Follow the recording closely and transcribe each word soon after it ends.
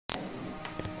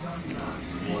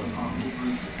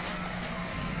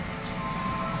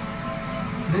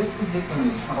This is the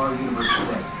image of our universe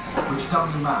today, which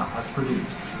W. Mao has produced.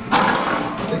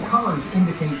 The colors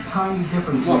indicate tiny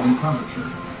differences in temperature.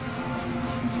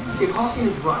 If Hawking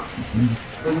is right,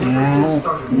 the differences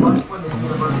started right when the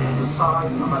universe was the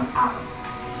size of an atom.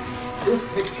 This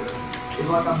picture is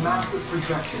like a massive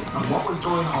projection of what was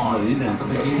going on at the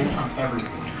beginning of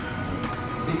everything.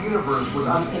 The universe was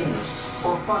uneven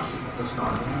or fuzzy at the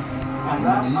start, and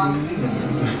that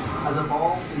unevenness has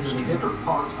evolved into the different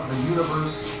parts of the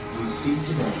universe we see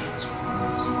today.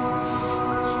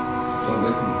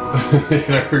 It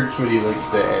hurts when he looks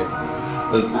dead.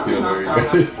 Doesn't feel very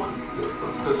good.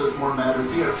 Because there's more matter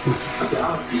here. A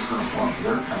galaxy's going to form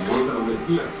here, and we're going to live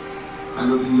here. And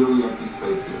there'll be nearly empty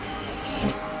space here.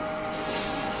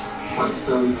 By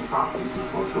studying the properties of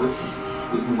fluctuation,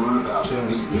 we can learn about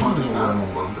these fundamental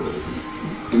fluctuations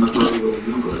in the early little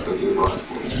universe that gave rise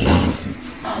to it.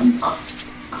 And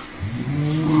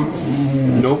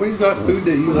Nobody's got food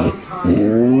that you like.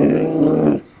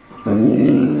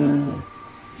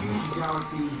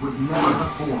 Galaxies would never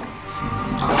have formed.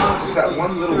 Just that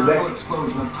one little bit.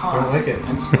 Explosion of time Don't like it.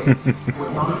 and space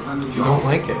would not have done the You job. don't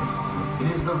like it.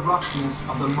 It is the roughness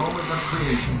of the moment of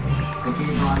creation that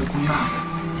gave rise to matter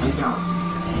and galaxies.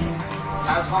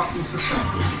 As Hawking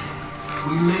suspected,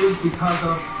 we live because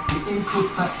of the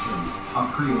imperfections of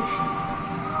creation.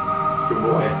 Good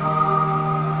boy.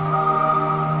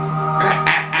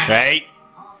 Hey,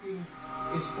 Hawking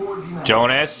is forging ahead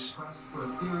Jonas. for a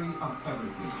theory of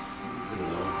everything.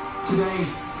 Today,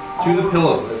 Chew the all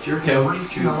pillow. of us That's your are couch. racing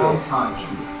Chew the along pillow. time.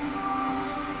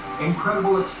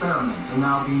 Incredible experiments are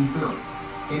now being built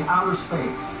in outer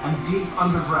space and deep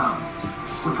underground,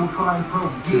 which will try and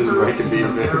probe Chew the deeper right to into be the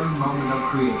in there. very moment of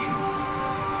creation.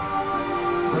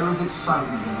 There is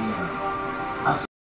excitement